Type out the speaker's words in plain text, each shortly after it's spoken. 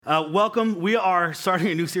Welcome. We are starting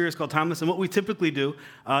a new series called Timeless, and what we typically do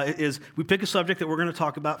is we pick a subject that we're going to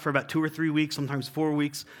talk about for about 2 or 3 weeks, sometimes 4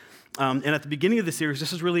 weeks. And at the beginning of the series,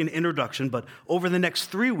 this is really an introduction, but over the next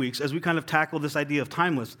 3 weeks, as we kind of tackle this idea of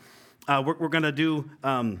timeless, we're going to do,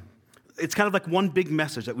 it's kind of like one big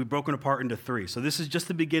message that we've broken apart into 3. So this is just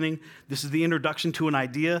the beginning. This is the introduction to an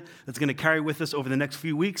idea that's going to carry with us over the next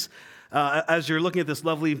few weeks. As you're looking at this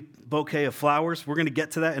lovely bouquet of flowers, we're going to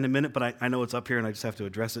get to that in a minute, but I know it's up here and I just have to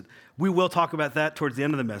address it. We will talk about that towards the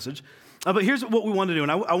end of the message. But here's what we want to do,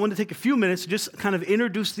 and I want to take a few minutes to just kind of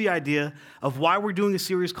introduce the idea of why we're doing a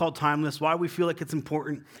series called Timeless, why we feel like it's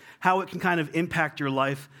important, how it can kind of impact your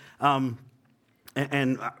life,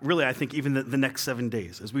 and really, I think even the next 7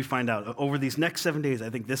 days, as we find out, over these next 7 days, I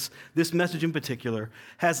think this message in particular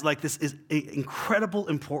has like this is an incredible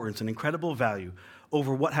importance and incredible value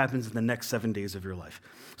over what happens in the next 7 days of your life.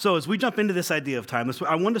 So as we jump into this idea of timeless,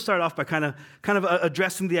 I wanted to start off by kind of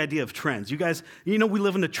addressing the idea of trends. You guys, we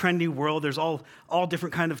live in a trendy world. There's all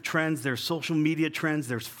different kind of trends. There's social media trends.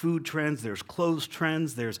 There's food trends. There's clothes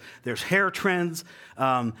trends. There's hair trends.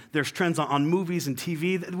 There's trends on movies and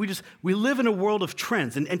TV. We live in a world of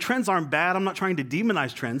trends, and trends aren't bad. I'm not trying to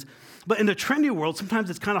demonize trends. But in the trendy world, sometimes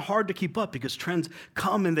it's kind of hard to keep up because trends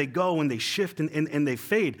come and they go and they shift and they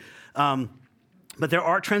fade. But there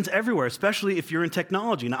are trends everywhere, especially if you're in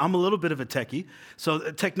technology. Now, I'm a little bit of a techie,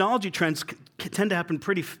 so technology trends tend to happen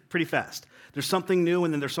pretty fast. There's something new,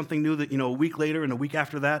 and then there's something new that, a week later and a week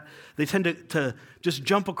after that. They tend to just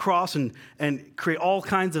jump across and create all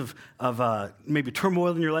kinds of maybe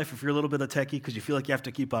turmoil in your life if you're a little bit of techie because you feel like you have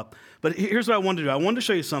to keep up. But here's what I wanted to do. I wanted to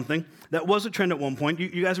show you something that was a trend at one point.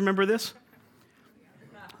 You guys remember this?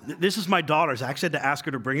 This is my daughter's. I actually had to ask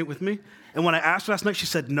her to bring it with me. And when I asked her last night, she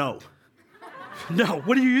said no. No,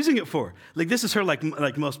 what are you using it for? Like, this is her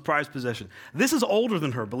most prized possession. This is older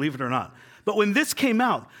than her, believe it or not. But when this came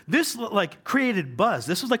out, this created buzz.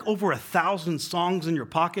 This was like over 1,000 songs in your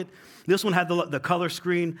pocket. This one had the color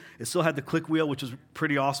screen. It still had the click wheel, which was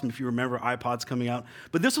pretty awesome if you remember iPods coming out.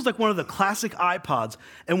 But this was like one of the classic iPods.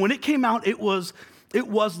 And when it came out, it was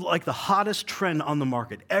like the hottest trend on the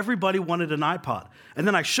market. Everybody wanted an iPod. And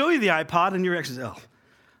then I show you the iPod, and your reaction is, oh.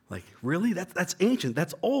 Like, really? That's ancient.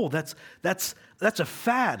 That's old. That's a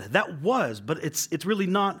fad. That was, but it's really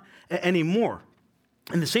not anymore.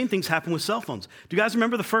 And the same things happen with cell phones. Do you guys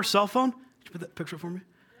remember the first cell phone? Did you put that picture for me?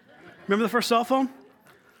 Remember the first cell phone?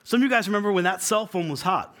 Some of you guys remember when that cell phone was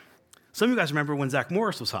hot. Some of you guys remember when Zach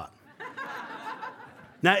Morris was hot.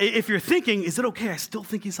 Now, if you're thinking, is it okay? I still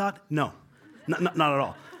think he's hot? No, not at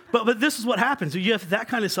all. But this is what happens. You have that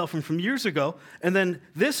kind of cell phone from years ago, and then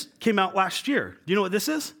this came out last year. Do you know what this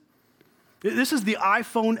is? This is the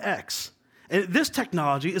iPhone X. And this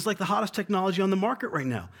technology is like the hottest technology on the market right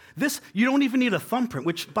now. You don't even need a thumbprint,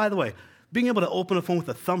 which, by the way, being able to open a phone with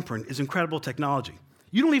a thumbprint is incredible technology.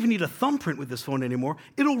 You don't even need a thumbprint with this phone anymore.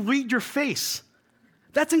 It'll read your face.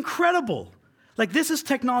 That's incredible. Like, this is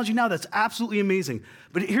technology now that's absolutely amazing.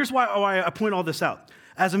 But here's why I point all this out.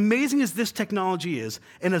 As amazing as this technology is,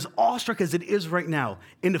 and as awestruck as it is right now,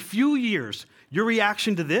 in a few years, your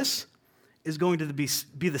reaction to this is going to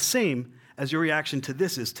be the same as your reaction to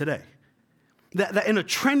this is today. That in a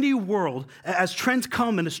trendy world, as trends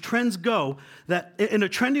come and as trends go, that in a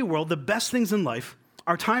trendy world, the best things in life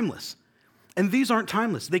are timeless. And these aren't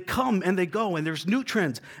timeless. They come and they go, and there's new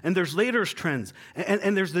trends, and there's latest trends,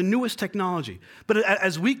 and there's the newest technology. But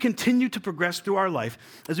as we continue to progress through our life,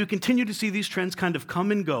 as we continue to see these trends kind of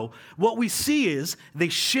come and go, what we see is they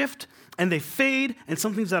shift and they fade, and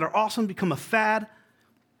some things that are awesome become a fad.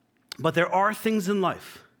 But there are things in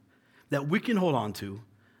life that we can hold on to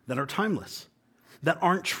that are timeless, that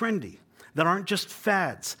aren't trendy, that aren't just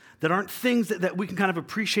fads, that aren't things that we can kind of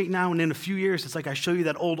appreciate now, and in a few years, it's like I show you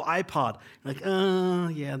that old iPod. You're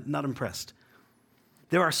like, yeah, not impressed.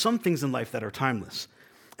 There are some things in life that are timeless,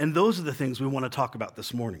 and those are the things we want to talk about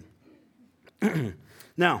this morning.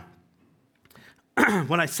 Now,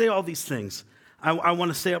 when I say all these things, I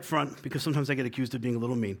want to say up front, because sometimes I get accused of being a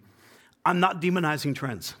little mean, I'm not demonizing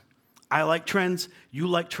trends. I like trends. You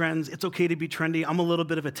like trends. It's okay to be trendy. I'm a little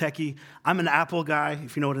bit of a techie. I'm an Apple guy.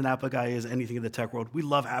 If you know what an Apple guy is, anything in the tech world, we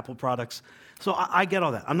love Apple products. So I get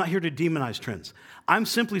all that. I'm not here to demonize trends. I'm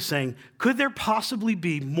simply saying, could there possibly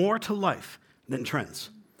be more to life than trends?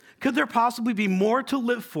 Could there possibly be more to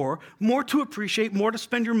live for, more to appreciate, more to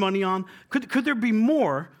spend your money on? Could there be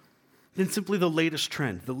more than simply the latest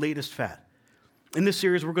trend, the latest fad? In this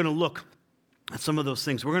series, we're going to look at some of those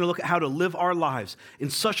things. We're going to look at how to live our lives in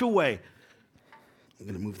such a way. I'm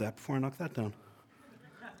going to move that before I knock that down.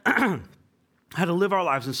 How to live our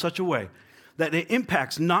lives in such a way that it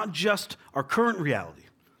impacts not just our current reality,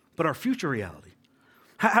 but our future reality.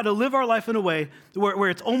 how to live our life in a way where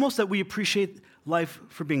it's almost that we appreciate life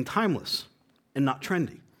for being timeless and not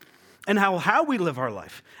trendy. And how we live our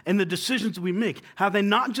life and the decisions we make, how they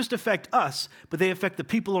not just affect us, but they affect the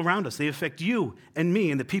people around us. They affect you and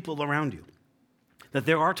me and the people around you. That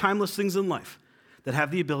there are timeless things in life that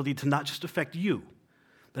have the ability to not just affect you,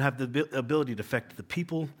 but have the ability to affect the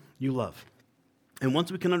people you love. And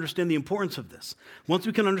once we can understand the importance of this, once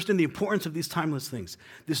we can understand the importance of these timeless things,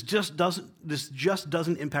 this just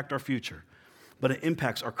doesn't impact our future, but it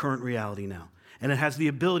impacts our current reality now. And it has the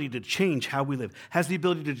ability to change how we live, has the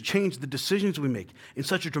ability to change the decisions we make in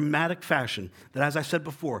such a dramatic fashion that, as I said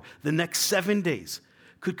before, the next 7 days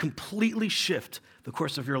could completely shift the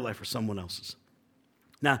course of your life or someone else's.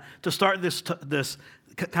 Now, to start this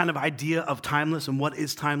kind of idea of timeless and what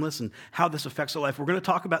is timeless and how this affects our life, we're going to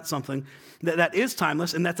talk about something that is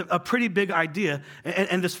timeless, and that's a pretty big idea.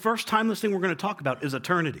 And this first timeless thing we're going to talk about is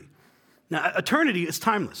eternity. Now, eternity is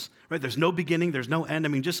timeless, right? There's no beginning, there's no end. I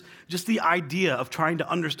mean, just the idea of trying to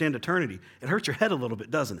understand eternity, it hurts your head a little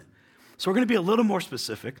bit, doesn't it? So we're going to be a little more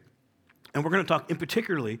specific, and we're going to talk in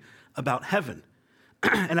particularly about heaven.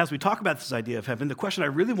 And as we talk about this idea of heaven, the question I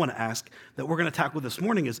really want to ask that we're going to tackle this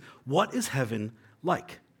morning is, what is heaven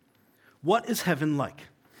like? What is heaven like?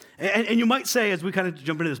 And you might say, as we kind of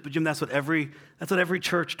jump into this, but Jim, that's what every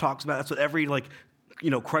church talks about. That's what every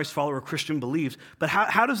Christ follower Christian believes. But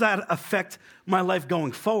how does that affect my life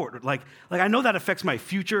going forward? Like I know that affects my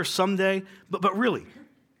future someday, but really,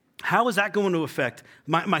 how is that going to affect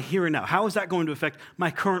my here and now? How is that going to affect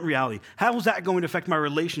my current reality? How is that going to affect my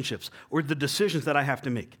relationships or the decisions that I have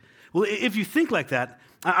to make? Well, if you think like that,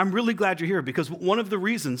 I'm really glad you're here, because one of the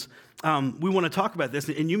reasons we want to talk about this,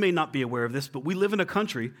 and you may not be aware of this, but we live in a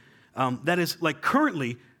country that is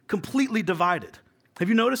currently completely divided. Have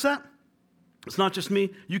you noticed that? It's not just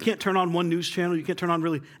me. You can't turn on one news channel. You can't turn on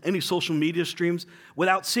really any social media streams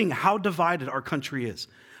without seeing how divided our country is.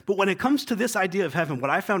 But when it comes to this idea of heaven, what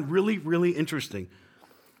I found really, really interesting,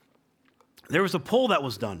 there was a poll that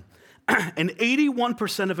was done, and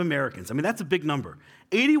 81% of Americans, I mean, that's a big number,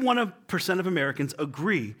 81% of Americans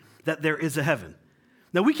agree that there is a heaven.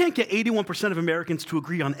 Now, we can't get 81% of Americans to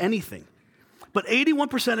agree on anything, but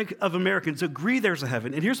 81% of Americans agree there's a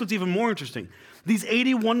heaven. And here's what's even more interesting. These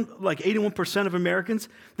 81% of Americans,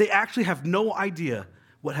 they actually have no idea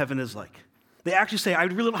what heaven is like. They actually say, I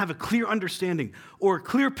really don't have a clear understanding or a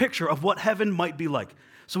clear picture of what heaven might be like.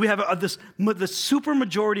 So we have this super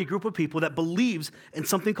majority group of people that believes in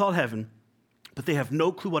something called heaven, but they have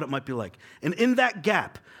no clue what it might be like. And in that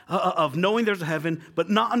gap of knowing there's a heaven,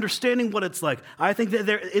 but not understanding what it's like, I think that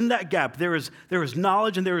in that gap, there is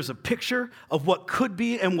knowledge and there is a picture of what could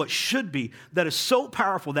be and what should be that is so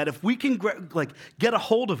powerful that if we can get a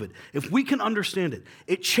hold of it, if we can understand it,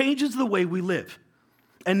 it changes the way we live.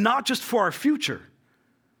 And not just for our future,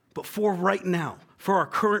 but for right now, for our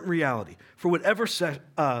current reality, for whatever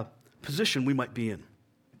position we might be in.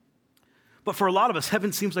 But for a lot of us,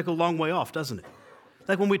 heaven seems like a long way off, doesn't it?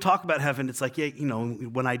 Like when we talk about heaven, it's like,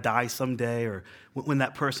 when I die someday, or when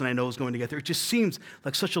that person I know is going to get there. It just seems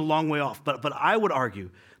like such a long way off. But I would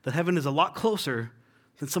argue that heaven is a lot closer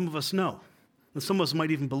than some of us know, than some of us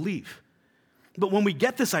might even believe. But when we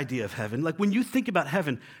get this idea of heaven, like when you think about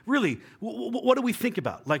heaven, really, what do we think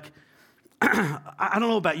about? Like, I don't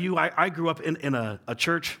know about you. I grew up in a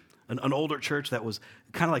church, an older church that was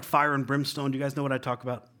kind of like fire and brimstone. Do you guys know what I talk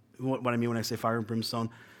about? What I mean when I say fire and brimstone?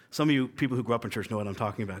 Some of you people who grew up in church know what I'm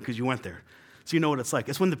talking about because you went there. So you know what it's like.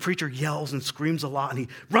 It's when the preacher yells and screams a lot, and he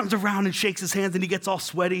runs around and shakes his hands, and he gets all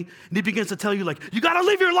sweaty, and he begins to tell you, you got to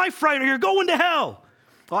live your life right or you're going to hell.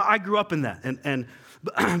 Well, I grew up in that, and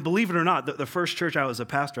believe it or not, the first church I was a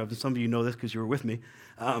pastor of, and some of you know this because you were with me,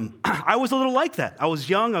 I was a little like that. I was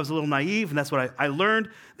young, I was a little naive, and that's what I learned.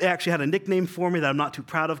 They actually had a nickname for me that I'm not too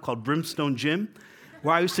proud of called Brimstone Jim,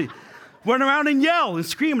 where I used to run around and yell and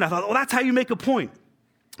scream, and I thought, that's how you make a point.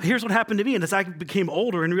 Here's what happened to me, and as I became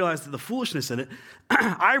older and realized the foolishness in it,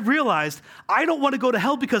 I realized I don't want to go to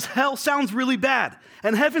hell because hell sounds really bad,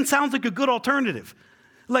 and heaven sounds like a good alternative.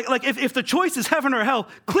 Like if the choice is heaven or hell,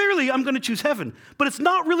 clearly I'm going to choose heaven. But it's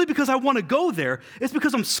not really because I want to go there. It's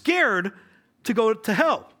because I'm scared to go to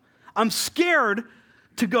hell. I'm scared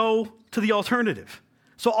to go to the alternative.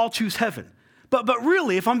 So I'll choose heaven. But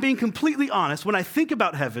really, if I'm being completely honest, when I think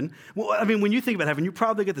about heaven, when you think about heaven, you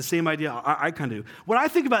probably get the same idea I kind of do. When I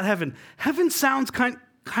think about heaven, heaven sounds kind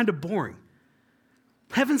of boring.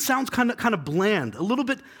 Heaven sounds kind of bland, a little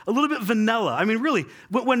bit vanilla. I mean, really,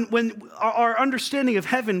 when our understanding of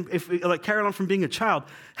heaven, if carried on from being a child,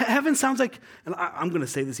 heaven sounds like, and I'm going to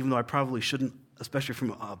say this even though I probably shouldn't, especially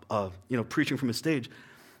from preaching from a stage.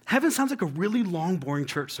 Heaven sounds like a really long, boring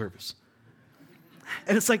church service.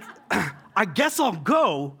 And it's like, I guess I'll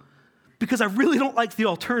go because I really don't like the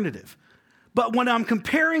alternative. But when I'm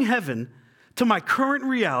comparing heaven to my current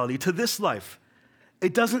reality, to this life,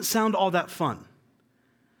 it doesn't sound all that fun.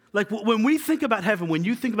 Like when we think about heaven, when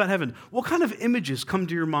you think about heaven, what kind of images come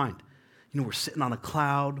to your mind? We're sitting on a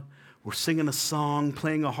cloud, we're singing a song,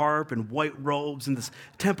 playing a harp in white robes in this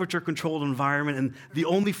temperature-controlled environment, and the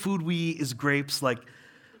only food we eat is grapes. Like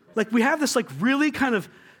we have this really kind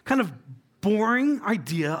of boring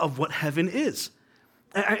idea of what heaven is.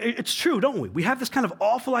 It's true, don't we? We have this kind of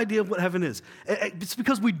awful idea of what heaven is. It's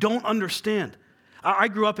because we don't understand. I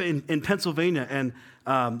grew up in Pennsylvania, and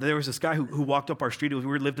there was this guy who walked up our street.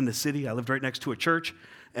 We lived in the city. I lived right next to a church.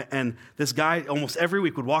 And this guy almost every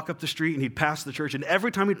week would walk up the street, and he'd pass the church. And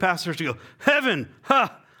every time he'd pass the church, he'd go, "Heaven,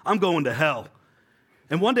 I'm going to hell."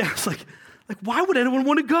 And one day I was like, why would anyone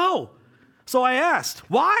want to go? So I asked,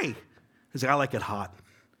 why? He's like, "I like it hot.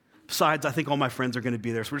 Besides, I think all my friends are going to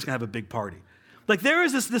be there, so we're just going to have a big party." There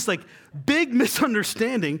is this big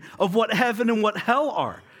misunderstanding of what heaven and what hell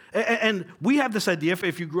are. And we have this idea,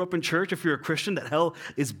 if you grew up in church, if you're a Christian, that hell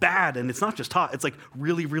is bad, and it's not just hot, it's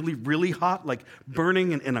really, really, really hot,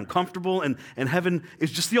 burning and uncomfortable, and heaven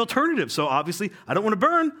is just the alternative. So obviously, I don't want to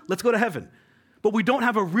burn, let's go to heaven. But we don't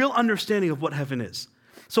have a real understanding of what heaven is.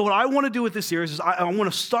 So what I want to do with this series is I want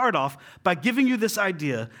to start off by giving you this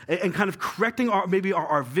idea and kind of correcting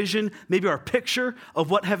our vision, maybe our picture of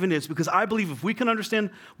what heaven is, because I believe if we can understand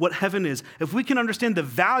what heaven is, if we can understand the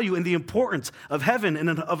value and the importance of heaven and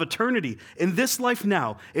of eternity in this life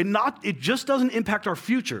now, it just doesn't impact our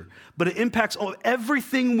future, but it impacts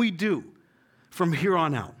everything we do from here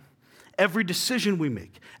on out. Every decision we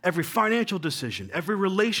make, every financial decision, every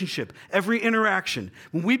relationship, every interaction,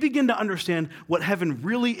 when we begin to understand what heaven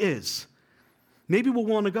really is, maybe we'll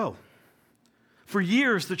want to go. For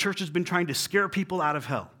years, the church has been trying to scare people out of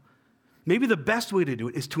hell. Maybe the best way to do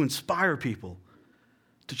it is to inspire people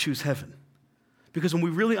to choose heaven. Because when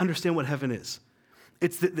we really understand what heaven is,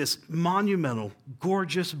 it's this monumental,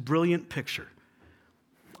 gorgeous, brilliant picture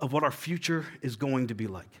of what our future is going to be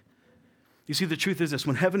like. You see, the truth is this: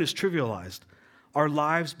 when heaven is trivialized, our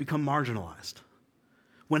lives become marginalized.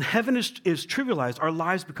 When heaven is trivialized, our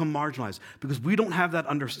lives become marginalized because we don't have that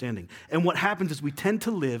understanding. And what happens is we tend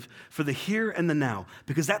to live for the here and the now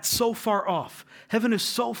because that's so far off. Heaven is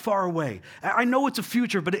so far away. I know it's a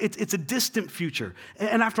future, but it's a distant future.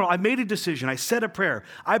 And after all, I made a decision. I said a prayer.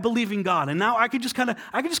 I believe in God. And now I can just kind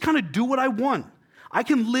of do what I want. I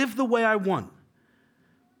can live the way I want.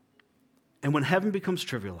 And when heaven becomes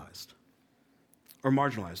trivialized, or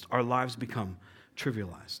marginalized, our lives become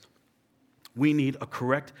trivialized. We need a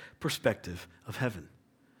correct perspective of heaven.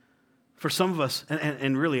 For some of us,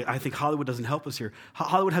 and really, I think Hollywood doesn't help us here.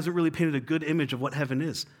 Hollywood hasn't really painted a good image of what heaven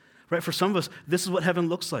is. Right? For some of us, this is what heaven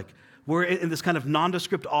looks like. We're in this kind of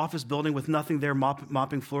nondescript office building with nothing there,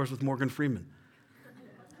 mopping floors with Morgan Freeman.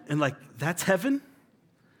 And that's heaven?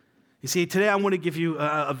 You see, today I want to give you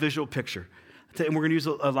a visual picture. And we're going to use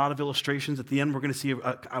a lot of illustrations. At the end, we're going to see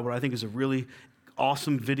what I think is a really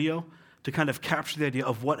awesome video to kind of capture the idea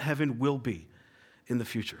of what heaven will be in the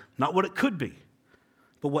future. Not what it could be,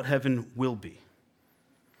 but what heaven will be.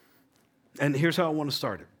 And here's how I want to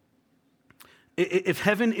start it. If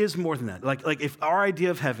heaven is more than that, like if our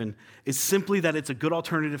idea of heaven is simply that it's a good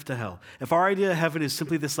alternative to hell, if our idea of heaven is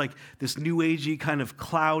simply this new agey kind of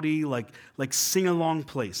cloudy, like sing-along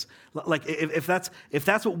place, if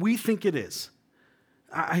that's what we think it is,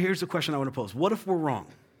 here's the question I want to pose. What if we're wrong?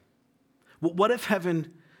 What if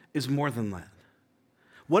heaven is more than that?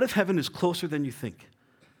 What if heaven is closer than you think?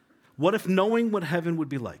 What if knowing what heaven would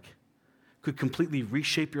be like could completely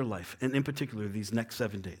reshape your life, and in particular, these next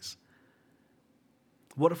 7 days?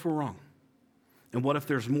 What if we're wrong? And what if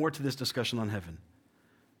there's more to this discussion on heaven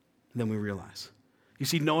than we realize? You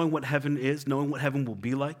see, knowing what heaven is, knowing what heaven will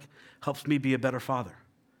be like, helps me be a better father.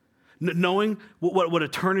 Knowing what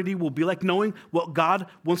eternity will be like, knowing what God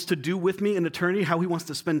wants to do with me in eternity, how he wants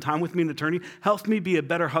to spend time with me in eternity, helps me be a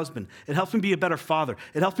better husband. It helps me be a better father.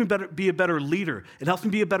 It helps me be a better leader. It helps me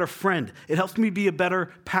be a better friend. It helps me be a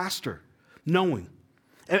better pastor, knowing.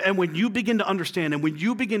 And when you begin to understand, and when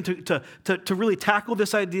you begin to really tackle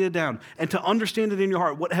this idea down and to understand it in your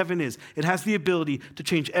heart, what heaven is, it has the ability to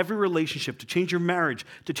change every relationship, to change your marriage,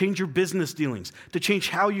 to change your business dealings, to change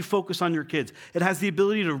how you focus on your kids. It has the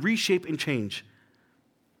ability to reshape and change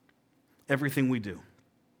everything we do.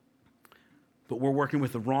 But we're working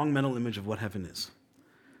with the wrong mental image of what heaven is.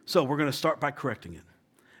 So we're going to start by correcting it.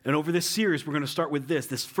 And over this series, we're going to start with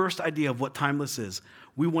this first idea of what timeless is.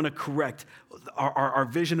 We want to correct our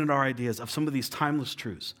vision and our ideas of some of these timeless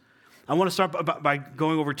truths. I want to start by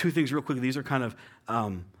going over two things real quickly. These are kind of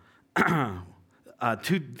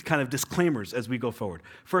two kind of disclaimers as we go forward.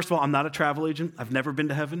 First of all, I'm not a travel agent. I've never been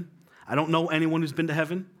to heaven. I don't know anyone who's been to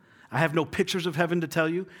heaven. I have no pictures of heaven to tell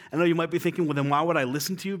you. I know you might be thinking, well, then why would I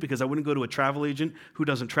listen to you? Because I wouldn't go to a travel agent who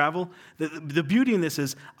doesn't travel. The beauty in this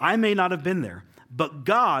is I may not have been there, but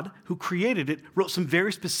God, who created it, wrote some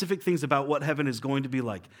very specific things about what heaven is going to be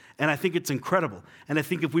like. And I think it's incredible. And I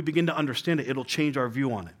think if we begin to understand it, it'll change our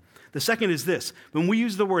view on it. The second is this. When we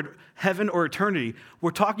use the word heaven or eternity,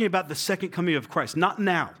 we're talking about the second coming of Christ, not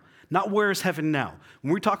now. Not where is heaven now.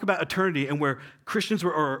 When we talk about eternity and where Christians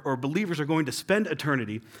or believers are going to spend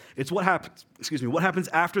eternity, it's what happens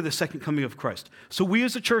after the second coming of Christ. So we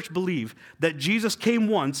as a church believe that Jesus came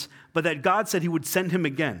once, but that God said he would send him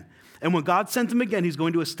again. And when God sent him again, he's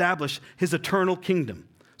going to establish his eternal kingdom.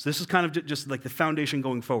 So this is kind of just like the foundation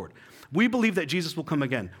going forward. We believe that Jesus will come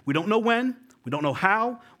again. We don't know when. We don't know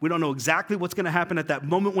how. We don't know exactly what's going to happen at that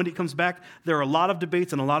moment when he comes back. There are a lot of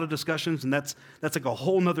debates and a lot of discussions, and that's like a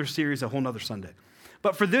whole nother series, a whole nother Sunday.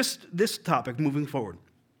 But for this topic moving forward,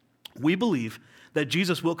 we believe that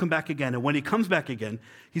Jesus will come back again, and when he comes back again,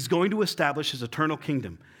 he's going to establish his eternal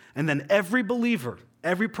kingdom. And then every believer,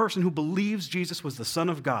 every person who believes Jesus was the Son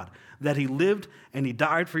of God, that he lived and he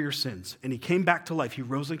died for your sins, and he came back to life, he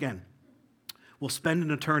rose again, will spend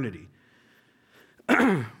an eternity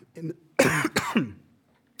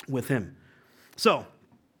with him. So,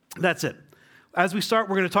 that's it. As we start,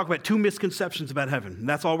 we're going to talk about two misconceptions about heaven. And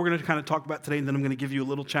that's all we're going to kind of talk about today, and then I'm going to give you a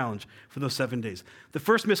little challenge for those 7 days. The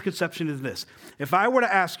first misconception is this. If I were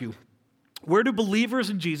to ask you, where do believers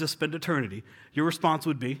in Jesus spend eternity? Your response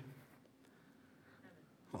would be,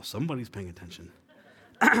 well, somebody's paying attention.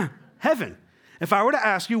 Heaven. If I were to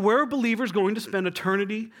ask you, where are believers going to spend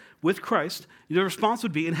eternity with Christ? Your response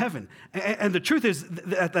would be in heaven. And the truth is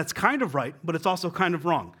that that's kind of right, but it's also kind of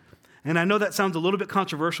wrong. And I know that sounds a little bit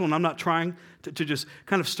controversial, and I'm not trying to just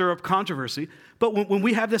kind of stir up controversy. But when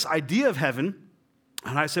we have this idea of heaven,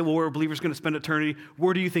 and I say, well, where are believers going to spend eternity?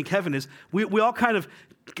 Where do you think heaven is? We all kind of,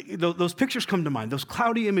 those pictures come to mind, those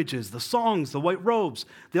cloudy images, the songs, the white robes,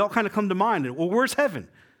 they all kind of come to mind. And, well, where's heaven?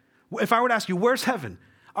 If I were to ask you, where's heaven?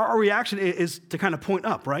 Our reaction is to kind of point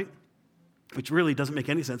up, right? Which really doesn't make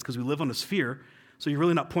any sense because we live on a sphere, so you're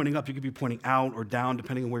really not pointing up. You could be pointing out or down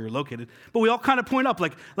depending on where you're located. But we all kind of point up,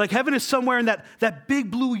 like heaven is somewhere in that big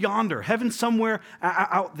blue yonder. Heaven's somewhere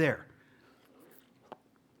out there.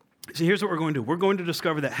 So here's what we're going to do. We're going to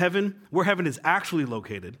discover that where heaven is actually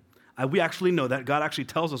located, we actually know that. God actually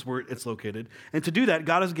tells us where it's located. And to do that,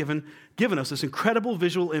 God has given us this incredible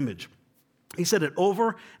visual image. He said it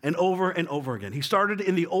over and over and over again. He started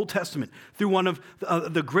in the Old Testament through one of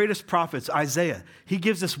the greatest prophets, Isaiah. He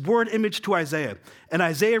gives this word image to Isaiah, and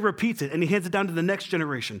Isaiah repeats it, and he hands it down to the next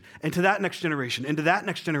generation, and to that next generation, and to that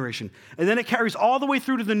next generation. And then it carries all the way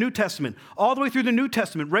through to the New Testament, all the way through the New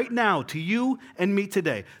Testament right now to you and me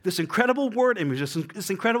today. This incredible word image, this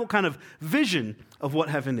incredible kind of vision of what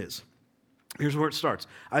heaven is. Here's where it starts.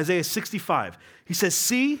 Isaiah 65. He says,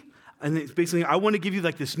 see, and it's basically, I want to give you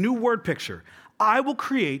like this new word picture. I will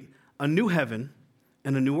create a new heaven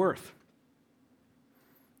and a new earth.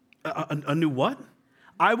 A new what?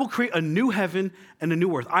 I will create a new heaven and a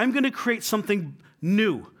new earth. I'm going to create something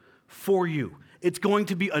new for you. It's going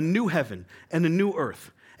to be a new heaven and a new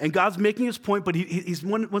earth. And God's making his point, but he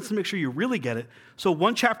wants to make sure you really get it. So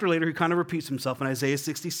one chapter later, he kind of repeats himself in Isaiah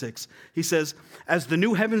 66. He says, as the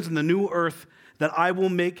new heavens and the new earth that I will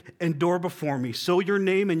make endure before me, so your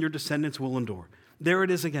name and your descendants will endure. There it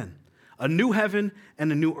is again. A new heaven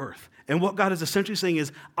and a new earth. And what God is essentially saying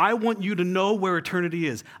is, I want you to know where eternity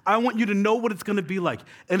is. I want you to know what it's going to be like.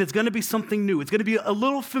 And it's going to be something new. It's going to be a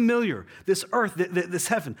little familiar, this earth, this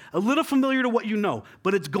heaven, a little familiar to what you know,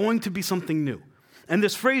 but it's going to be something new. And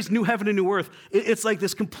this phrase, new heaven and new earth, it's like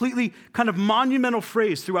this completely kind of monumental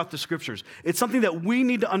phrase throughout the scriptures. It's something that we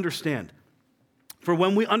need to understand. For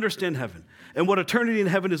when we understand heaven and what eternity in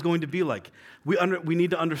heaven is going to be like, we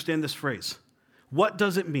need to understand this phrase. What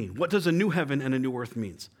does it mean? What does a new heaven and a new earth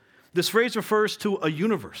means? This phrase refers to a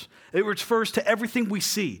universe. It refers to everything we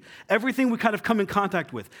see, everything we kind of come in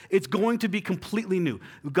contact with. It's going to be completely new.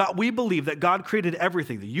 We believe that God created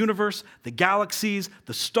everything, the universe, the galaxies,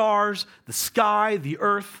 the stars, the sky, the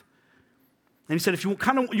earth. And he said, if you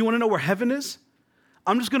want to know where heaven is,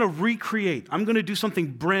 I'm just going to recreate. I'm going to do something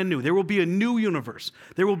brand new. There will be a new universe.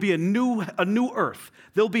 There will be a new earth.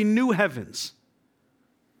 There'll be new heavens.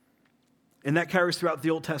 And that carries throughout the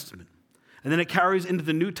Old Testament. And then it carries into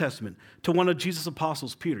the New Testament to one of Jesus'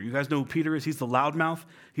 apostles, Peter. You guys know who Peter is? He's the loudmouth.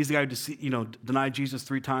 He's the guy who denied Jesus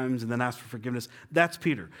 3 times and then asked for forgiveness. That's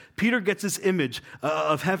Peter. Peter gets this image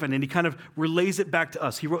of heaven, and he kind of relays it back to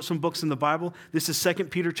us. He wrote some books in the Bible. This is 2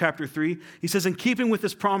 Peter chapter 3. He says, in keeping with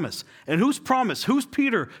this promise. And whose promise? Who's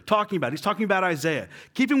Peter talking about? He's talking about Isaiah.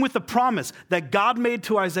 Keeping with the promise that God made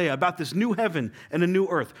to Isaiah about this new heaven and a new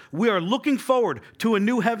earth. We are looking forward to a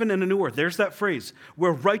new heaven and a new earth. There's that phrase,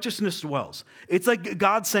 where righteousness dwells. It's like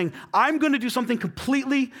God saying, I'm going to do something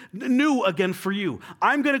completely new again for you.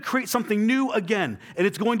 I'm going to create something new again, and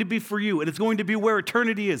it's going to be for you, and it's going to be where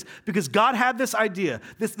eternity is. Because God had this idea,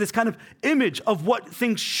 this kind of image of what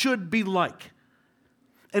things should be like.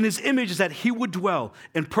 And his image is that he would dwell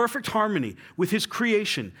in perfect harmony with his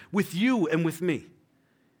creation, with you and with me.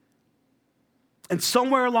 And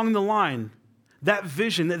somewhere along the line, that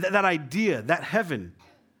vision, that idea, that heaven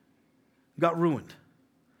got ruined.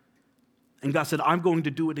 And God said, I'm going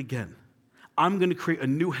to do it again. I'm going to create a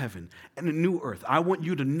new heaven and a new earth. I want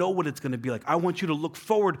you to know what it's going to be like. I want you to look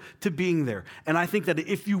forward to being there. And I think that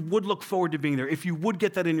if you would look forward to being there, if you would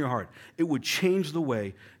get that in your heart, it would change the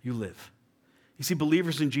way you live. You see,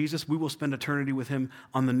 believers in Jesus, we will spend eternity with him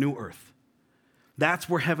on the new earth. That's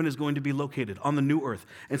where heaven is going to be located, on the new earth.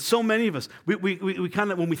 And so many of us, we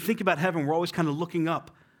kind of, when we think about heaven, we're always kind of looking up.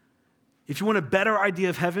 If you want a better idea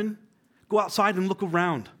of heaven, go outside and look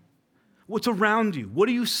around. What's around you? What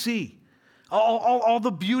do you see? All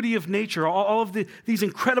the beauty of nature, all of these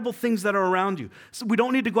incredible things that are around you. So we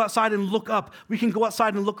don't need to go outside and look up. We can go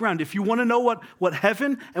outside and look around. If you want to know what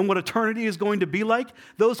heaven and what eternity is going to be like,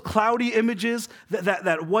 those cloudy images,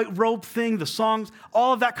 that white robe thing, the songs,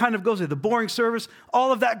 all of that kind of goes away. The boring service,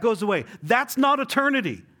 all of that goes away. That's not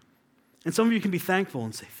eternity. And some of you can be thankful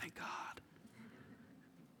and say, thank God.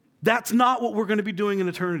 That's not what we're going to be doing in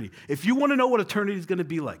eternity. If you want to know what eternity is going to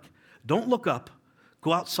be like, don't look up.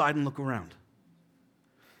 Go outside and look around.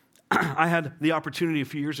 I had the opportunity a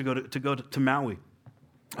few years ago to go to Maui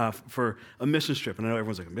for a mission trip. And I know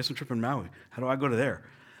everyone's like, a mission trip in Maui? How do I go to there?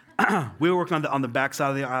 We were working on the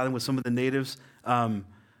backside of the island with some of the natives.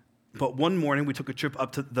 But one morning, we took a trip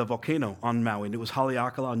up to the volcano on Maui, and it was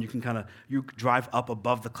Haleakala, and you drive up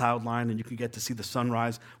above the cloud line, and you can get to see the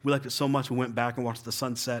sunrise. We liked it so much, we went back and watched the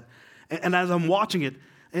sunset. And as I'm watching it,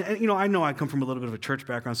 and I know I come from a little bit of a church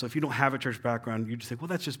background, so if you don't have a church background, you just think, well,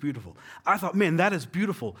 that's just beautiful. I thought, man, that is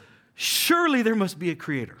beautiful. Surely there must be a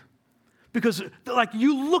creator. Because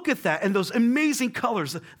you look at that and those amazing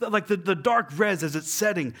colors, the dark reds as it's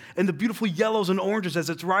setting and the beautiful yellows and oranges as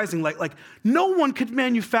it's rising, like no one could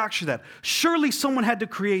manufacture that. Surely someone had to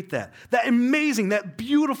create that. That amazing, that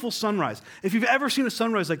beautiful sunrise. If you've ever seen a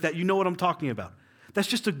sunrise like that, you know what I'm talking about. That's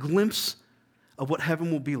just a glimpse of what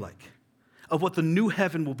heaven will be like, of what the new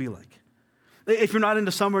heaven will be like. If you're not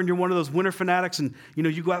into summer and you're one of those winter fanatics and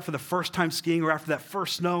you go out for the first time skiing or after that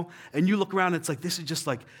first snow and you look around and it's like, this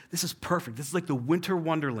is perfect. This is like the winter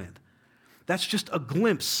wonderland. That's just a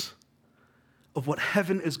glimpse of what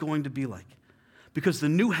heaven is going to be like. Because the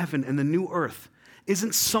new heaven and the new earth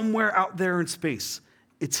isn't somewhere out there in space.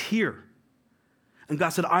 It's here. And God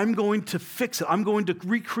said, I'm going to fix it. I'm going to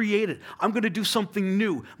recreate it. I'm going to do something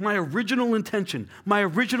new. My original intention, my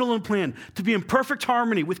original plan, to be in perfect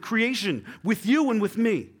harmony with creation, with you and with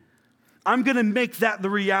me. I'm going to make that the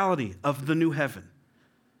reality of the new heaven.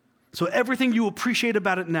 So everything you appreciate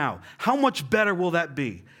about it now, how much better will that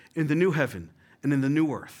be in the new heaven and in the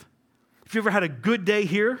new earth? If you ever had a good day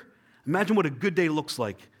here, imagine what a good day looks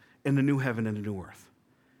like in the new heaven and the new earth.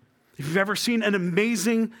 If you've ever seen an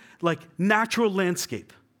amazing, natural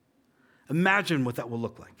landscape, imagine what that will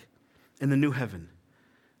look like in the new heaven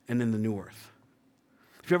and in the new earth.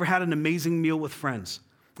 If you ever had an amazing meal with friends,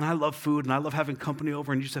 and I love food and I love having company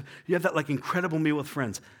over, and you have that incredible meal with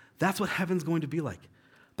friends, that's what heaven's going to be like.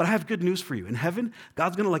 But I have good news for you. In heaven,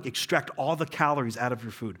 God's going to extract all the calories out of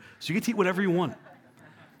your food. So you get to eat whatever you want.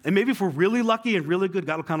 And maybe if we're really lucky and really good,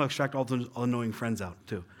 God will kind of extract all the annoying friends out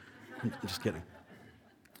too. I'm just kidding.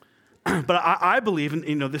 But I believe,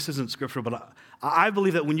 and this isn't scriptural, but I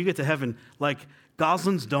believe that when you get to heaven,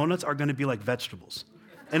 Goslin's donuts are going to be like vegetables.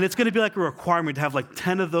 And it's going to be like a requirement to have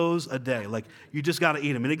 10 of those a day. You just got to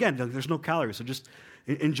eat them. And again, there's no calories, so just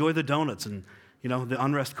enjoy the donuts and, the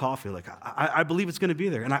unrest coffee. I believe it's going to be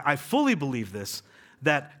there. And I fully believe this,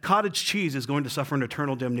 that cottage cheese is going to suffer an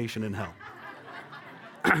eternal damnation in hell.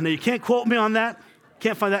 Now, you can't quote me on that.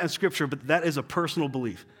 Can't find that in scripture, but that is a personal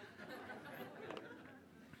belief.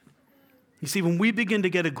 You see, when we begin to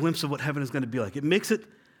get a glimpse of what heaven is going to be like, it makes it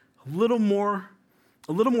a little more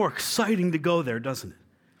exciting to go there, doesn't it?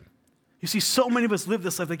 You see, so many of us live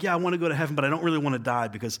this life I want to go to heaven, but I don't really want to die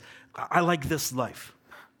because I like this life.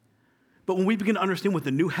 But when we begin to understand what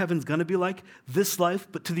the new heaven's going to be like, this life,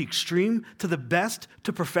 but to the extreme, to the best,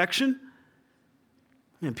 to perfection,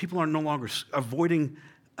 man, people are no longer avoiding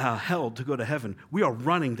hell to go to heaven. We are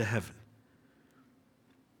running to heaven.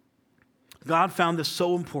 God found this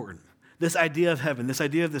so important, this idea of heaven, this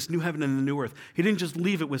idea of this new heaven and the new earth. He didn't just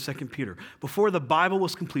leave it with 2 Peter. Before the Bible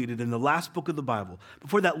was completed, in the last book of the Bible,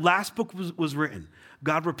 before that last book was written,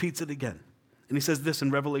 God repeats it again. And he says this in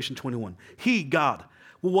Revelation 21. He, God,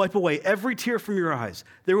 will wipe away every tear from your eyes.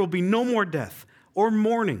 There will be no more death or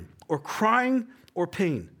mourning or crying or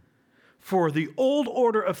pain, for the old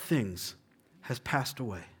order of things has passed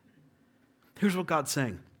away. Here's what God's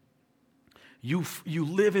saying. You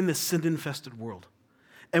live in this sin-infested world.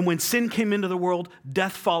 And when sin came into the world,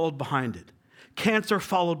 death followed behind it. Cancer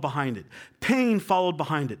followed behind it. Pain followed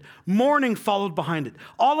behind it. Mourning followed behind it.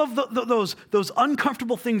 All of those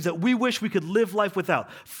uncomfortable things that we wish we could live life without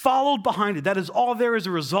followed behind it. That is all there as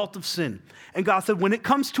a result of sin. And God said, when it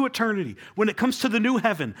comes to eternity, when it comes to the new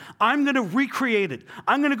heaven, I'm going to recreate it.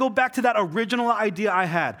 I'm going to go back to that original idea I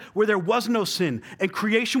had where there was no sin and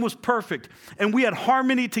creation was perfect and we had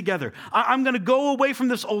harmony together. I'm going to go away from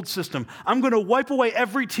this old system. I'm going to wipe away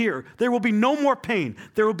every tear. There will be no more pain.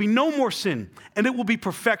 There will be no more sin. And it will be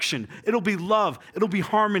perfection. It'll be love. It'll be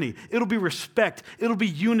harmony. It'll be respect. It'll be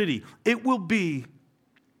unity. It will be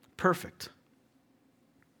perfect.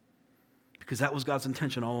 Because that was God's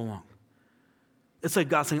intention all along. It's like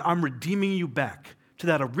God saying, I'm redeeming you back to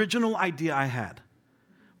that original idea I had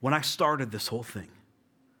when I started this whole thing.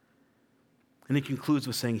 And he concludes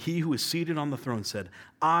with saying, he who is seated on the throne said,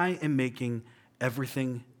 I am making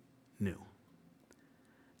everything new.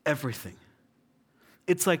 Everything.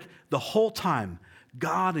 It's like the whole time,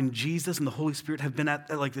 God and Jesus and the Holy Spirit have been at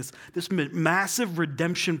like this massive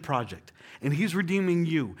redemption project. And he's redeeming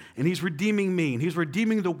you, and he's redeeming me, and he's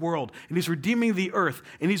redeeming the world, and he's redeeming the earth,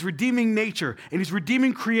 and he's redeeming nature, and he's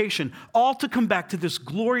redeeming creation, all to come back to this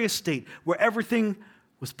glorious state where everything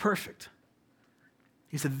was perfect.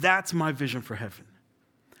 He said, that's my vision for heaven.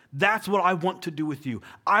 That's what I want to do with you.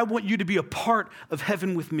 I want you to be a part of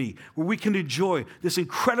heaven with me, where we can enjoy this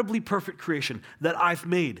incredibly perfect creation that I've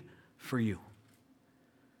made for you.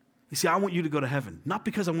 You see, I want you to go to heaven, not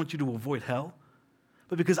because I want you to avoid hell,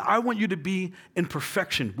 but because I want you to be in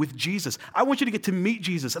perfection with Jesus. I want you to get to meet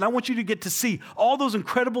Jesus, and I want you to get to see all those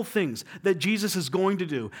incredible things that Jesus is going to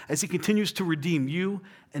do as he continues to redeem you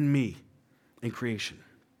and me in creation.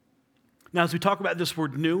 Now, as we talk about this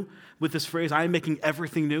word new, with this phrase, I am making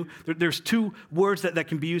everything new, there's two words that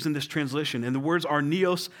can be used in this translation, and the words are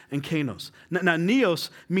neos and kainos. Now, neos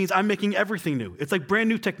means I'm making everything new. It's like brand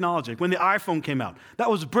new technology. When the iPhone came out, that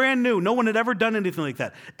was brand new. No one had ever done anything like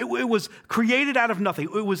that. It was created out of nothing.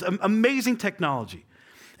 It was amazing technology.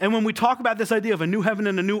 And when we talk about this idea of a new heaven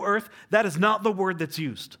and a new earth, that is not the word that's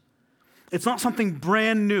used. It's not something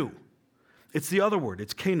brand new. It's the other word.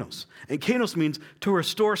 It's kainos. And kainos means to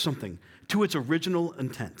restore something to its original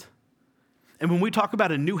intent. And when we talk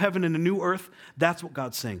about a new heaven and a new earth, that's what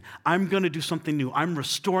God's saying. I'm going to do something new. I'm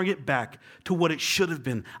restoring it back to what it should have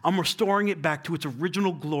been. I'm restoring it back to its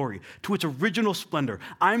original glory, to its original splendor.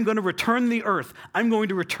 I'm going to return the earth. I'm going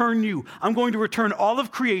to return you. I'm going to return all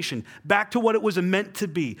of creation back to what it was meant to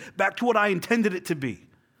be, back to what I intended it to be.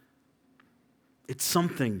 It's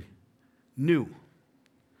something new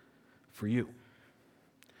for you.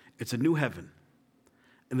 It's a new heaven.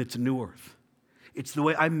 And it's a new earth. It's the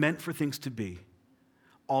way I meant for things to be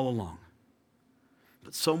all along.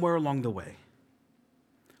 But somewhere along the way,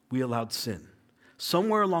 we allowed sin.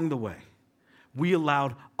 Somewhere along the way, we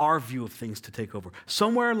allowed our view of things to take over.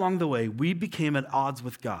 Somewhere along the way, we became at odds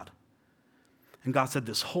with God. And God said,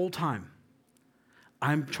 this whole time,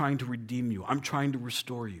 I'm trying to redeem you. I'm trying to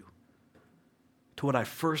restore you to what I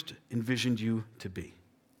first envisioned you to be.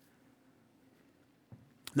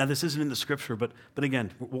 Now, this isn't in the scripture, but again,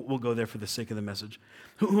 we'll go there for the sake of the message.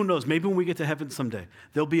 Who knows? Maybe when we get to heaven someday,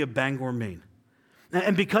 there'll be a Bangor, Maine.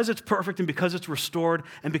 And because it's perfect and because it's restored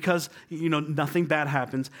and because, nothing bad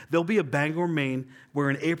happens, there'll be a Bangor, Maine where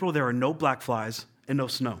in April there are no black flies and no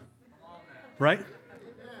snow. Right?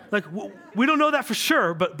 Like, we don't know that for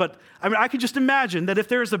sure, but I could just imagine that if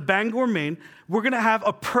there's a Bangor, Maine, we're going to have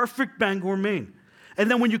a perfect Bangor, Maine. And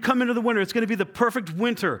then when you come into the winter, it's going to be the perfect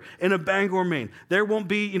winter in a Bangor, Maine. There won't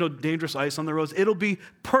be, dangerous ice on the roads. It'll be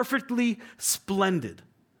perfectly splendid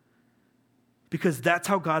because that's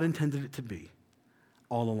how God intended it to be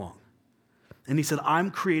all along. And he said,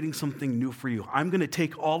 I'm creating something new for you. I'm going to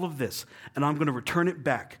take all of this and I'm going to return it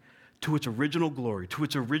back to its original glory, to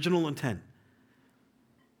its original intent,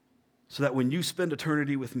 so that when you spend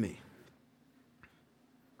eternity with me,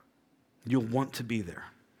 you'll want to be there.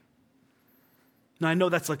 Now, I know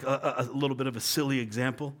that's like a little bit of a silly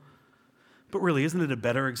example, but really, isn't it a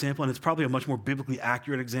better example? And it's probably a much more biblically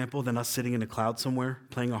accurate example than us sitting in a cloud somewhere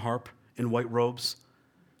playing a harp in white robes.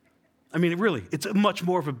 I mean, really, it's a much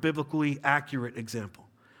more of a biblically accurate example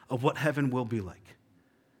of what heaven will be like.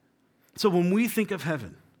 So when we think of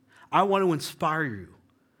heaven, I want to inspire you.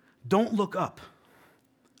 Don't look up.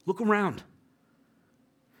 Look around.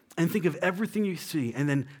 And think of everything you see, and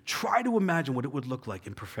then try to imagine what it would look like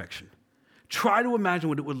in perfection. Try to imagine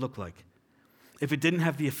what it would look like if it didn't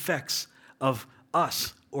have the effects of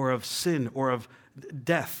us or of sin or of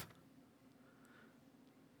death.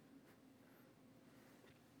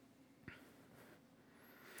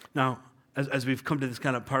 Now, as we've come to this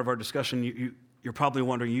kind of part of our discussion, you're probably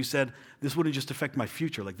wondering, you said, this wouldn't just affect my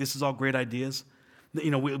future. Like, this is all great ideas.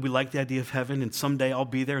 You know, we like the idea of heaven, and someday I'll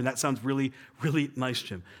be there, and that sounds really, really nice,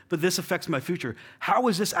 Jim. But this affects my future. How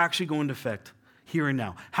is this actually going to affect here and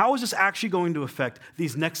now? How is this actually going to affect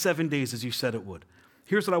these next 7 days as you said it would?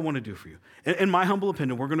 Here's what I want to do for you. In my humble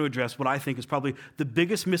opinion, we're going to address what I think is probably the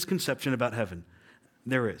biggest misconception about heaven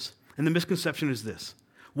there is. And the misconception is this: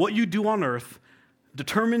 what you do on earth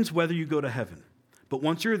determines whether you go to heaven. But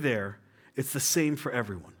once you're there, it's the same for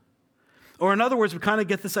everyone. Or in other words, we kind of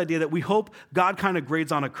get this idea that we hope God kind of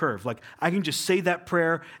grades on a curve. Like, I can just say that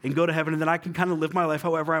prayer and go to heaven, and then I can kind of live my life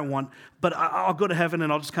however I want, but I'll go to heaven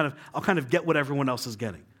and I'll kind of get what everyone else is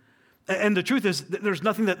getting. And the truth is, there's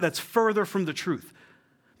nothing that's further from the truth.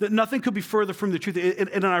 That nothing could be further from the truth. In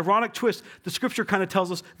an ironic twist, the scripture kind of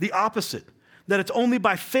tells us the opposite. That it's only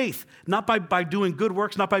by faith, not by doing good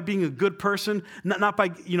works, not by being a good person, not by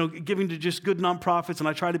giving to just good nonprofits, and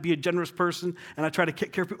I try to be a generous person, and I try to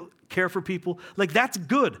care for people. Like, that's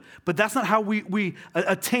good, but that's not how we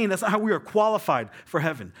attain, that's not how we are qualified for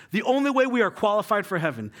heaven. The only way we are qualified for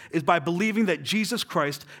heaven is by believing that Jesus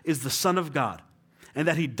Christ is the Son of God, and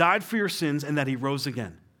that he died for your sins, and that he rose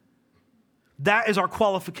again. That is our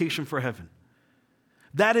qualification for heaven.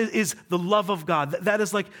 That is the love of God. That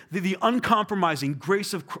is like the uncompromising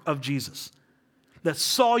grace of Jesus that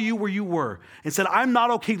saw you where you were and said, I'm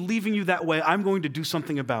not okay leaving you that way. I'm going to do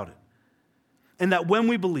something about it. And that when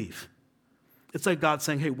we believe, it's like God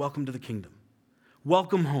saying, hey, welcome to the kingdom.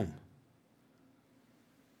 Welcome home.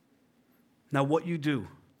 Now what you do,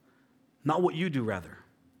 not what you do rather,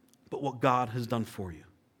 but what God has done for you.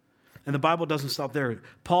 And the Bible doesn't stop there.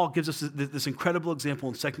 Paul gives us this incredible example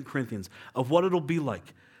in 2 Corinthians of what it'll be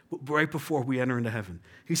like right before we enter into heaven.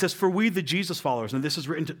 He says, for we the Jesus followers, and this is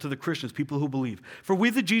written to the Christians, people who believe, for we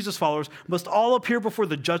the Jesus followers must all appear before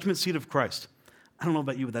the judgment seat of Christ. I don't know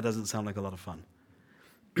about you, but that doesn't sound like a lot of fun.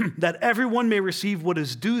 That everyone may receive what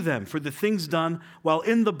is due them for the things done while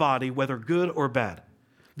in the body, whether good or bad.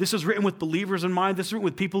 This is written with believers in mind. This is written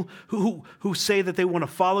with people who say that they want to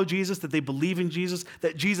follow Jesus, that they believe in Jesus,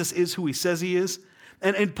 that Jesus is who he says he is.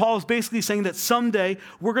 And Paul is basically saying that someday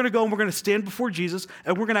we're going to go and we're going to stand before Jesus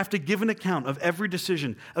and we're going to have to give an account of every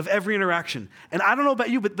decision, of every interaction. And I don't know about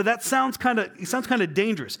you, but that sounds kind of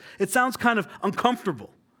dangerous. It sounds kind of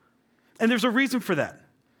uncomfortable. And there's a reason for that.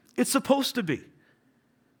 It's supposed to be.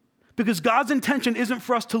 Because God's intention isn't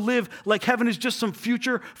for us to live like heaven is just some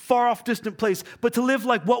future, far-off, distant place, but to live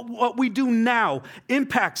like what we do now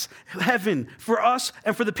impacts heaven for us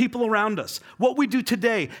and for the people around us. What we do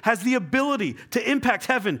today has the ability to impact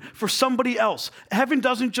heaven for somebody else. Heaven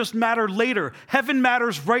doesn't just matter later. Heaven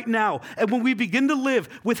matters right now. And when we begin to live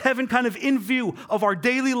with heaven kind of in view of our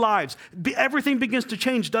daily lives, everything begins to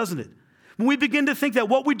change, doesn't it? When we begin to think that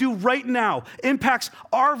what we do right now impacts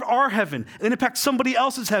our heaven and impacts somebody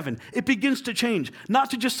else's heaven, it begins to change. Not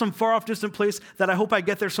to just some far-off, distant place that I hope I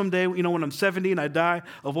get there someday, when I'm 70 and I die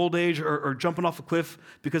of old age or jumping off a cliff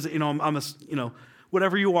because, I'm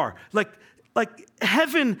whatever you are. Like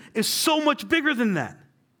heaven is so much bigger than that.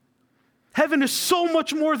 Heaven is so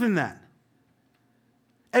much more than that.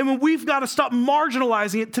 And when we've got to stop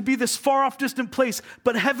marginalizing it to be this far-off, distant place,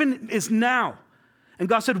 but heaven is now. And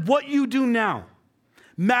God said, what you do now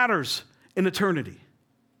matters in eternity.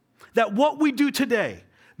 That what we do today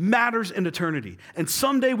matters in eternity. And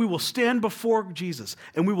someday we will stand before Jesus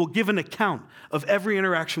and we will give an account of every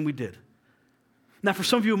interaction we did. Now, for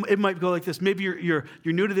some of you, it might go like this. Maybe you're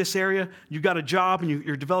new to this area, you got a job, and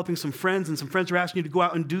you're developing some friends, and some friends are asking you to go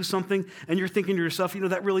out and do something, and you're thinking to yourself,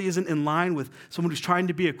 that really isn't in line with someone who's trying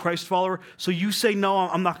to be a Christ follower. So you say, no,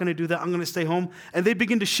 I'm not going to do that. I'm going to stay home. And they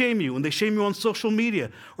begin to shame you, and they shame you on social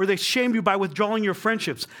media, or they shame you by withdrawing your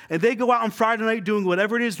friendships. And they go out on Friday night doing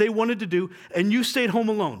whatever it is they wanted to do, and you stayed home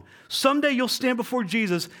alone. Someday you'll stand before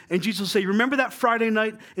Jesus, and Jesus will say, remember that Friday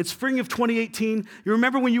night in spring of 2018? You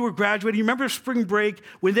remember when you were graduating? You remember spring break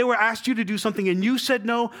when they were asked you to do something and you said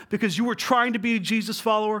no because you were trying to be a Jesus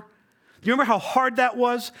follower? Do you remember how hard that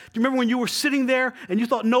was? Do you remember when you were sitting there and you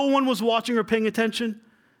thought no one was watching or paying attention?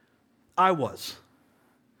 I was.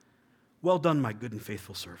 Well done, my good and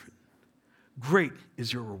faithful servant. Great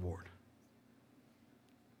is your reward.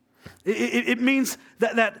 It means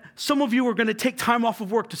that some of you are going to take time off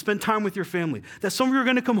of work to spend time with your family. That some of you are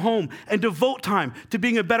going to come home and devote time to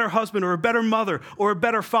being a better husband or a better mother or a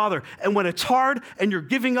better father. And when it's hard and you're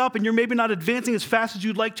giving up and you're maybe not advancing as fast as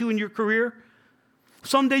you'd like to in your career,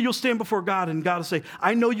 someday you'll stand before God and God will say,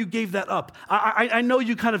 I know you gave that up. I know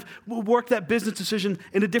you kind of worked that business decision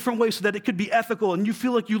in a different way so that it could be ethical and you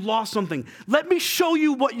feel like you lost something. Let me show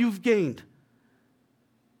you what you've gained.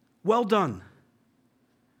 Well done,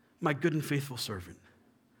 my good and faithful servant.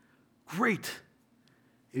 Great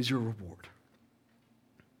is your reward.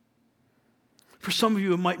 For some of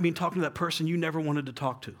you, it might mean talking to that person you never wanted to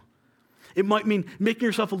talk to. It might mean making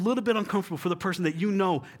yourself a little bit uncomfortable for the person that you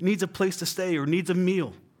know needs a place to stay or needs a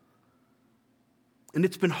meal. And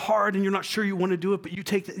it's been hard and you're not sure you want to do it, but you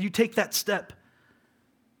take that step.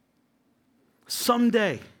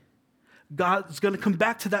 Someday, God's going to come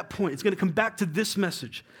back to that point. It's going to come back to this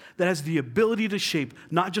message that has the ability to shape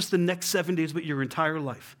not just the next 7 days, but your entire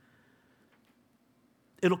life.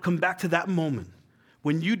 It'll come back to that moment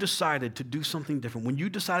when you decided to do something different, when you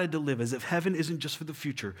decided to live as if heaven isn't just for the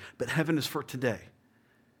future, but heaven is for today.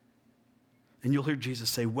 And you'll hear Jesus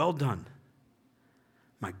say, well done,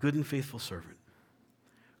 my good and faithful servant.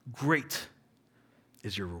 Great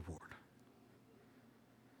is your reward.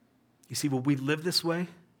 You see, when we live this way,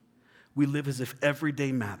 we live as if every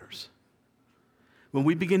day matters. When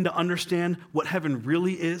we begin to understand what heaven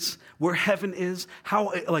really is, where heaven is,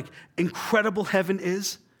 how incredible heaven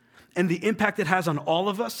is, and the impact it has on all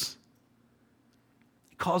of us,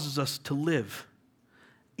 it causes us to live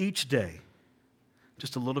each day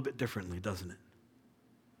just a little bit differently, doesn't it?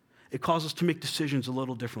 It causes us to make decisions a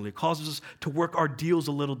little differently. It causes us to work our deals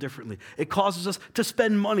a little differently. It causes us to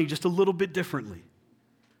spend money just a little bit differently.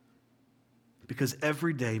 Because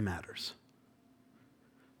every day matters.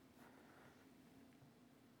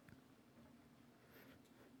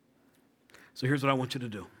 So here's what I want you to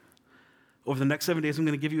do. Over the next 7 days, I'm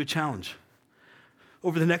going to give you a challenge.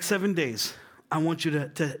 Over the next 7 days, I want you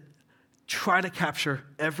to try to capture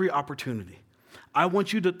every opportunity. I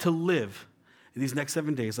want you to live in these next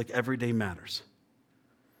 7 days like every day matters.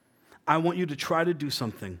 I want you to try to do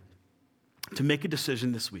something to make a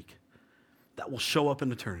decision this week that will show up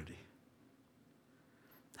in eternity.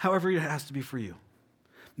 However it has to be for you.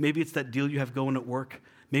 Maybe it's that deal you have going at work.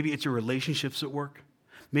 Maybe it's your relationships at work.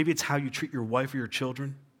 Maybe it's how you treat your wife or your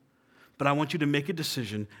children. But I want you to make a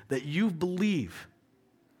decision that you believe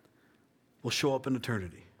will show up in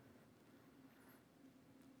eternity.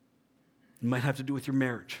 It might have to do with your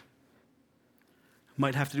marriage. It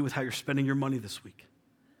might have to do with how you're spending your money this week.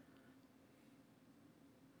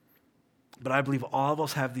 But I believe all of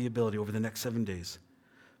us have the ability over the next 7 days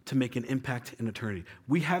to make an impact in eternity.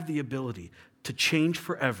 We have the ability to change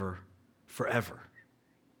forever.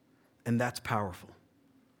 And that's powerful.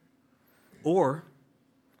 Or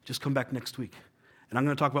just come back next week. And I'm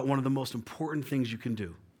going to talk about one of the most important things you can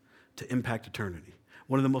do to impact eternity.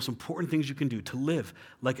 One of the most important things you can do to live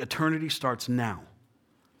like eternity starts now,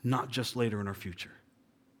 not just later in our future.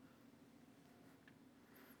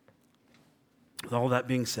 With all that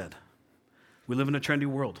being said, we live in a trendy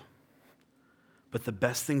world. But the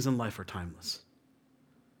best things in life are timeless.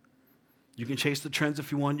 You can chase the trends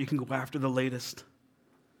if you want. You can go after the latest.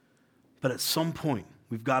 But at some point,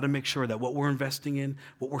 we've got to make sure that what we're investing in,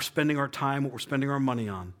 what we're spending our time, what we're spending our money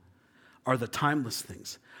on, are the timeless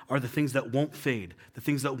things, are the things that won't fade, the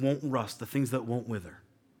things that won't rust, the things that won't wither.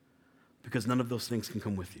 Because none of those things can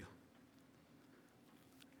come with you.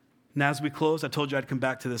 Now, as we close, I told you I'd come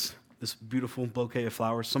back to this beautiful bouquet of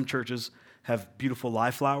flowers. Some churches have beautiful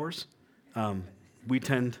live flowers. We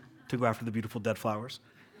tend to go after the beautiful dead flowers.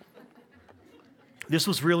 This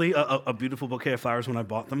was really a beautiful bouquet of flowers when I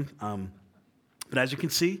bought them. But as you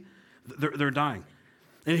can see, they're dying.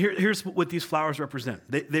 And here's what these flowers represent.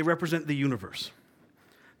 They represent the universe.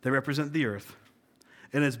 They represent the earth.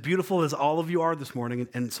 And as beautiful as all of you are this morning,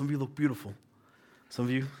 and some of you look beautiful, some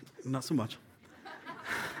of you, not so much.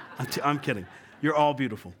 I'm kidding. You're all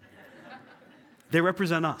beautiful. They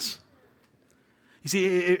represent us. You see,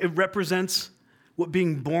 it represents what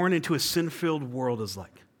being born into a sin-filled world is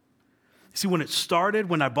like. You see, when it started,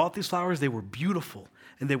 when I bought these flowers, they were beautiful,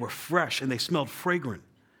 and they were fresh, and they smelled fragrant.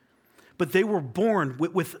 But they were born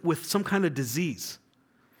with some kind of disease.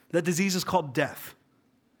 That disease is called death.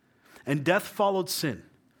 And death followed sin.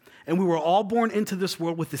 And we were all born into this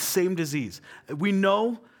world with the same disease. We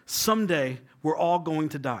know someday we're all going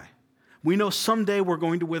to die. We know someday we're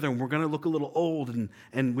going to wither and we're going to look a little old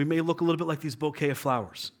and we may look a little bit like these bouquet of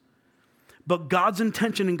flowers. But God's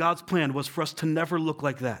intention and God's plan was for us to never look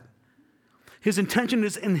like that. His intention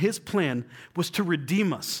is in his plan was to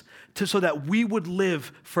redeem us so that we would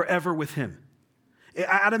live forever with him.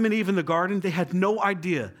 Adam and Eve in the garden, they had no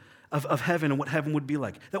idea of heaven and what heaven would be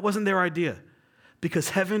like. That wasn't their idea because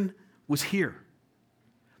heaven was here.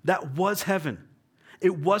 That was heaven.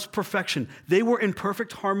 It was perfection. They were in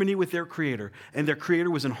perfect harmony with their Creator, and their Creator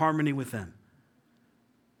was in harmony with them.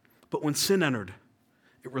 But when sin entered,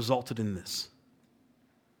 it resulted in this.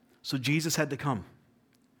 So Jesus had to come.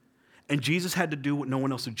 And Jesus had to do what no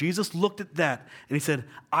one else did. Jesus looked at that, and he said,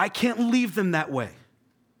 I can't leave them that way.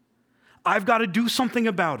 I've got to do something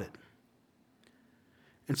about it.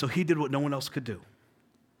 And so he did what no one else could do.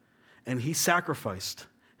 And he sacrificed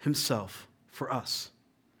himself for us,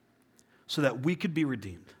 so that we could be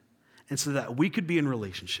redeemed, and so that we could be in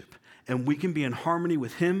relationship, and we can be in harmony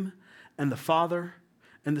with him and the Father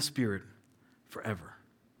and the Spirit forever.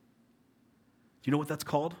 Do you know what that's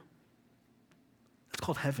called? It's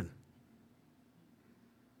called heaven.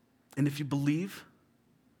 And if you believe,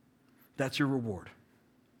 that's your reward.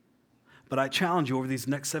 But I challenge you over these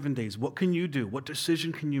next 7 days, what can you do? What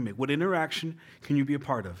decision can you make? What interaction can you be a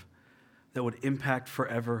part of that would impact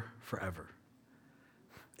forever?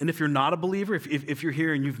 And if you're not a believer, if you're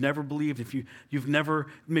here and you've never believed, if you've never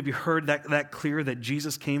maybe heard that clear that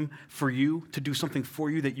Jesus came for you to do something for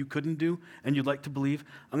you that you couldn't do and you'd like to believe,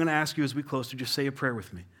 I'm going to ask you as we close to just say a prayer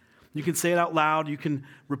with me. You can say it out loud. You can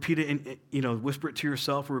repeat it, whisper it to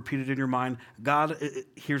yourself or repeat it in your mind. God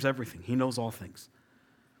hears everything. He knows all things.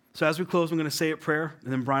 So as we close, I'm going to say a prayer,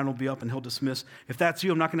 and then Brian will be up and he'll dismiss. If that's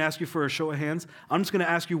you, I'm not going to ask you for a show of hands. I'm just going to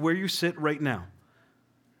ask you where you sit right now.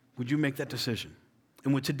 Would you make that decision?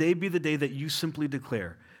 And would today be the day that you simply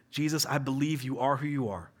declare, Jesus, I believe you are who you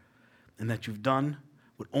are, and that you've done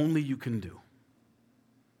what only you can do.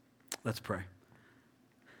 Let's pray.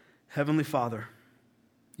 Heavenly Father,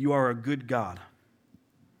 you are a good God,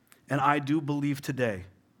 and I do believe today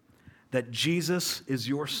that Jesus is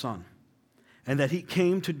your Son, and that he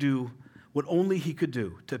came to do what only he could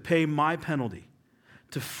do, to pay my penalty,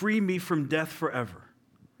 to free me from death forever.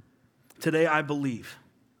 Today I believe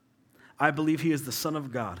he is the Son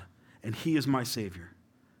of God, and he is my Savior.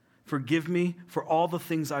 Forgive me for all the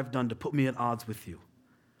things I've done to put me at odds with you,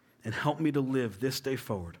 and help me to live this day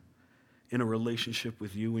forward in a relationship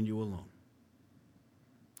with you and you alone.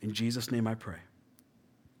 In Jesus' name I pray.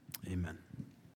 Amen.